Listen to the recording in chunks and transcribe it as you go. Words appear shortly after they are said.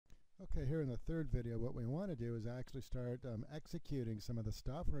Okay, here in the third video, what we want to do is actually start executing some of the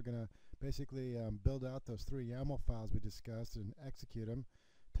stuff. We're going to basically build out those three YAML files we discussed and execute them.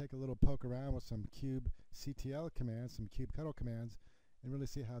 Take a little poke around with some kubectl commands, some kubectl commands, and really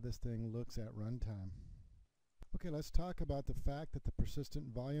see how this thing looks at runtime. Okay, let's talk about the fact that the persistent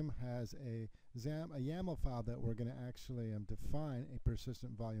volume has a YAML file that we're going to actually define a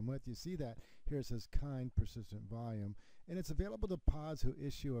persistent volume with. You see that here it says kind persistent volume, and it's available to pods who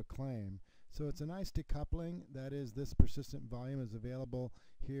issue a claim. So it's a nice decoupling. That is, this persistent volume is available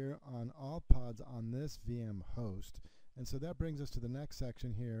here on all pods on this VM host. And so that brings us to the next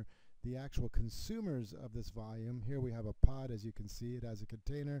section here, the actual consumers of this volume. Here we have a pod, as you can see. It has a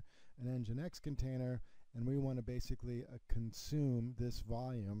container, an Nginx container, and we want to basically consume this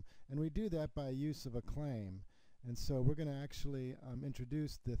volume, and we do that by use of a claim. And so we're going to actually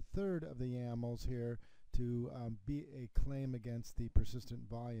introduce the third of the YAMLs here to be a claim against the persistent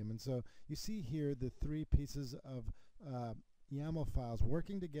volume. And so you see here the three pieces of YAML files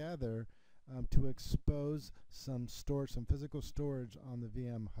working together to expose some storage, some physical storage on the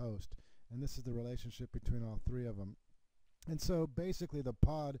VM host. And this is the relationship between all three of them. And so basically the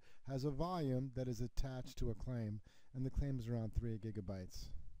pod has a volume that is attached to a claim, and the claim is around 3 gigabytes.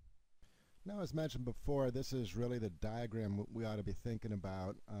 Now, as mentioned before, this is really the diagram we ought to be thinking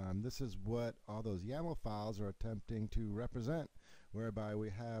about. This is what all those YAML files are attempting to represent, whereby we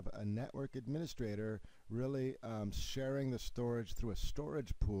have a network administrator really sharing the storage through a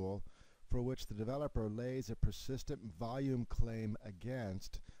storage pool for which the developer lays a persistent volume claim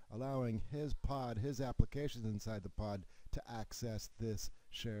against, allowing his pod, his applications inside the pod, to access this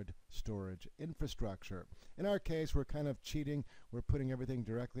shared storage infrastructure. In our case, we're kind of cheating. We're putting everything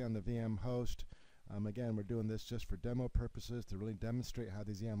directly on the VM host. Again, we're doing this just for demo purposes to really demonstrate how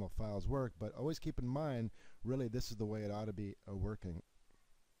these YAML files work, but always keep in mind, really, this is the way it ought to be working.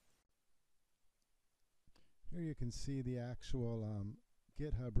 Here you can see the actual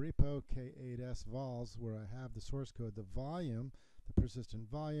GitHub repo, K8s vols, where I have the source code, the volume, the persistent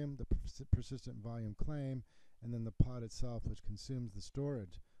volume, the persistent volume claim, and then the pod itself, which consumes the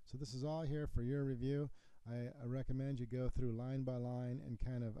storage. So this is all here for your review. I recommend you go through line by line and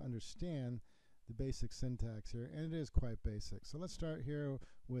kind of understand the basic syntax here, and it is quite basic. So let's start here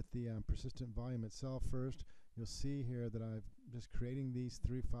with the persistent volume itself first. You'll see here that I'm just creating these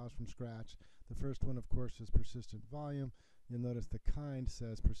three files from scratch. The first one, of course, is persistent volume. You'll notice the kind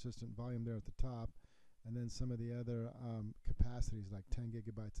says persistent volume there at the top, and then some of the other capacities like 10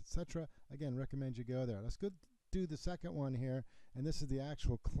 gigabytes, etc. Again, recommend you go there. Let's go do the second one here, and this is the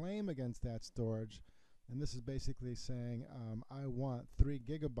actual claim against that storage. And this is basically saying I want 3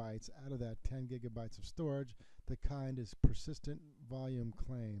 gigabytes out of that 10 gigabytes of storage. The kind is persistent volume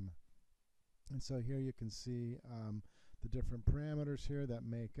claim. And so here you can see the different parameters here that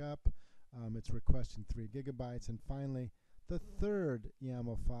make up. It's requesting 3 gigabytes. And finally, the third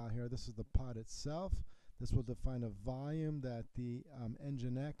YAML file here, this is the pod itself. This will define a volume that the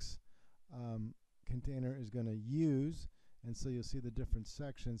Nginx container is going to use. And so you'll see the different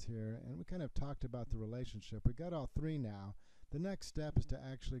sections here, and we kind of talked about the relationship. We got all three now. The next step is to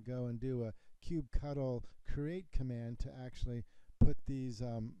actually go and do a kubectl create command to actually put these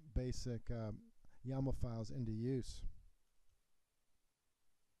basic YAML files into use.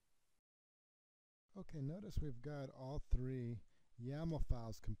 Okay, notice we've got all three YAML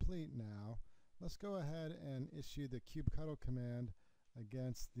files complete now. Let's go ahead and issue the kubectl command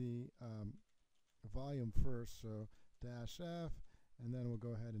against the volume first. So -f, and then we'll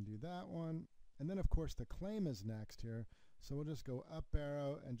go ahead and do that one. And then, of course, the claim is next here. So we'll just go up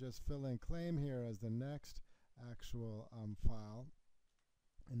arrow and just fill in claim here as the next actual file,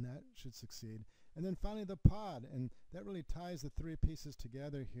 and that should succeed. And then finally the pod, and that really ties the three pieces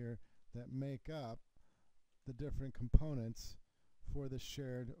together here that make up the different components for the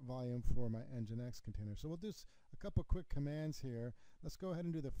shared volume for my Nginx container. So we'll do a couple quick commands here. Let's go ahead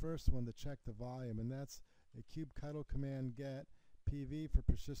and do the first one to check the volume, and that's a kubectl command get pv for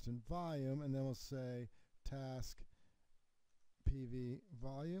persistent volume, and then we'll say task pv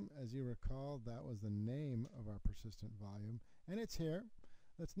volume. As you recall, that was the name of our persistent volume, and it's here.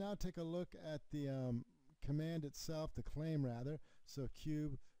 Let's now take a look at the command itself, the claim rather. So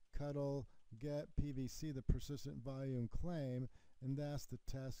kubectl get pvc, the persistent volume claim, and that's the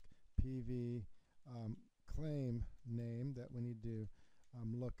task pv claim name that we need to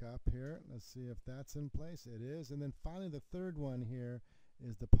look up here. Let's see if that's in place. It is. And then finally the third one here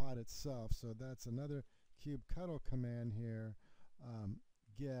is the pod itself. So that's another kubectl command here,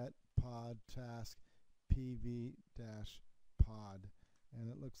 get pod task pv pod, and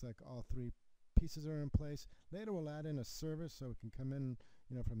it looks like all three pieces are in place. Later we'll add in a service so we can come in,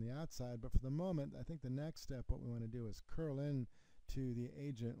 from the outside. But for the moment, I think the next step, what we want to do is curl in to the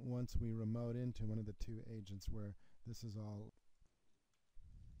agent once we remote into one of the two agents where this is all.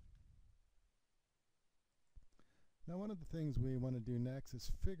 Now, one of the things we want to do next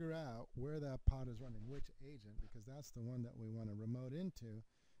is figure out where that pod is running, which agent, because that's the one that we want to remote into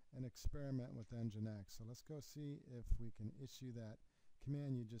and experiment with Nginx. So let's go see if we can issue that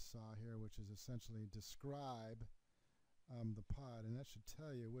command you just saw here, which is essentially describe the pod, and that should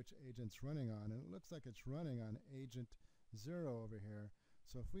tell you which agent's running on. And it looks like it's running on agent 0 over here.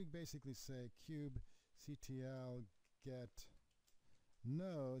 So if we basically say kubectl get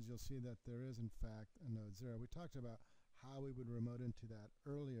nodes, you'll see that there is in fact a node 0. We talked about how we would remote into that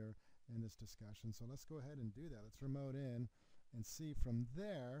earlier in this discussion, so let's go ahead and do that. Let's remote in and see from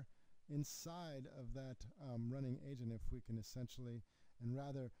there inside of that running agent if we can essentially, and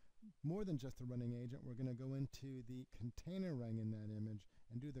rather more than just the running agent, we're going to go into the container running in that image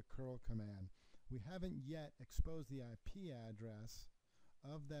and do the curl command. We haven't yet exposed the IP address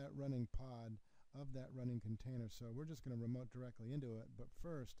of that running pod, of that running container, so we're just going to remote directly into it. But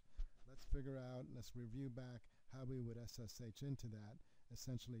first, let's figure out, let's review back how we would SSH into that.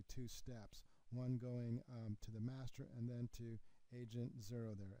 Essentially two steps, one going to the master and then to agent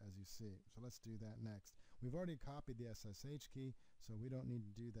 0 there, as you see. So let's do that next. We've already copied the SSH key, so we don't need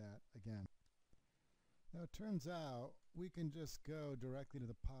to do that again. Now it turns out we can just go directly to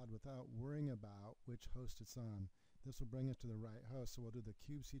the pod without worrying about which host it's on. This will bring us to the right host, so we'll do the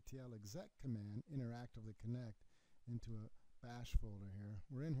kubectl exec command, interactively connect into a bash folder here.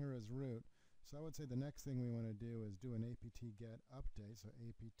 We're in here as root, so I would say the next thing we want to do is do an apt get update. So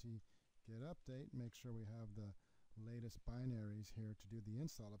apt get update, make sure we have the latest binaries here to do the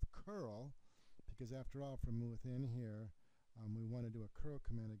install of curl, because after all, from within here, we want to do a curl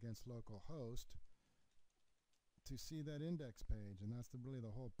command against localhost to see that index page, and that's really the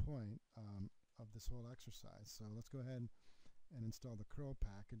whole point of this whole exercise. So let's go ahead and install the curl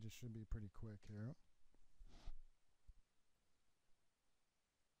package. It should be pretty quick here.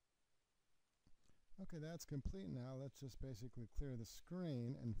 Okay, that's complete now. Let's just basically clear the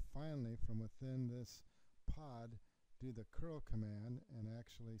screen and finally from within this pod do the curl command and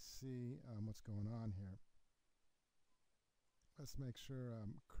actually see what's going on here. Let's make sure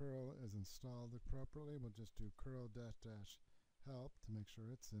curl is installed appropriately. We'll just do curl -- help to make sure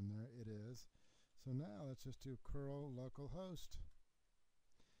it's in there. It is. So now let's just do curl localhost.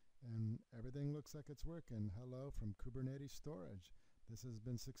 And everything looks like it's working. Hello from Kubernetes storage. This has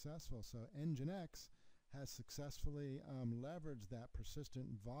been successful. So Nginx has successfully leveraged that persistent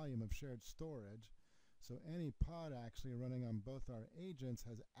volume of shared storage. So any pod actually running on both our agents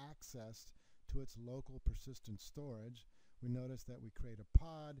has access to its local persistent storage. We notice that we create a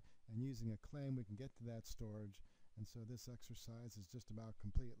pod, and using a claim we can get to that storage. And so this exercise is just about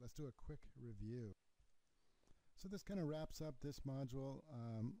complete. Let's do a quick review. So this kind of wraps up this module.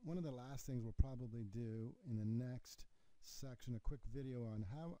 One of the last things we'll probably do in the next section, a quick video on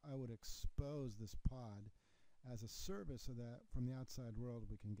how I would expose this pod as a service so that from the outside world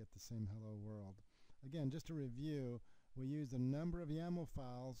we can get the same hello world. Again, just to review, we used a number of YAML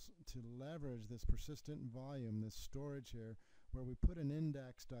files to leverage this persistent volume, this storage here, where we put an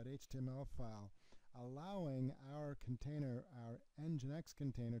index.html file, allowing our container, our Nginx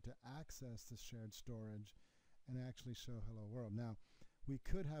container, to access this shared storage and actually show hello world. Now, we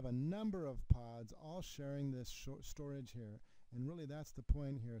could have a number of pods all sharing this storage here, and really that's the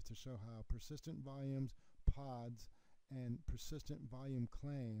point here, is to show how persistent volumes, pods, and persistent volume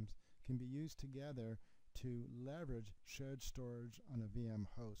claims can be used together to leverage shared storage on a VM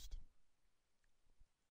host.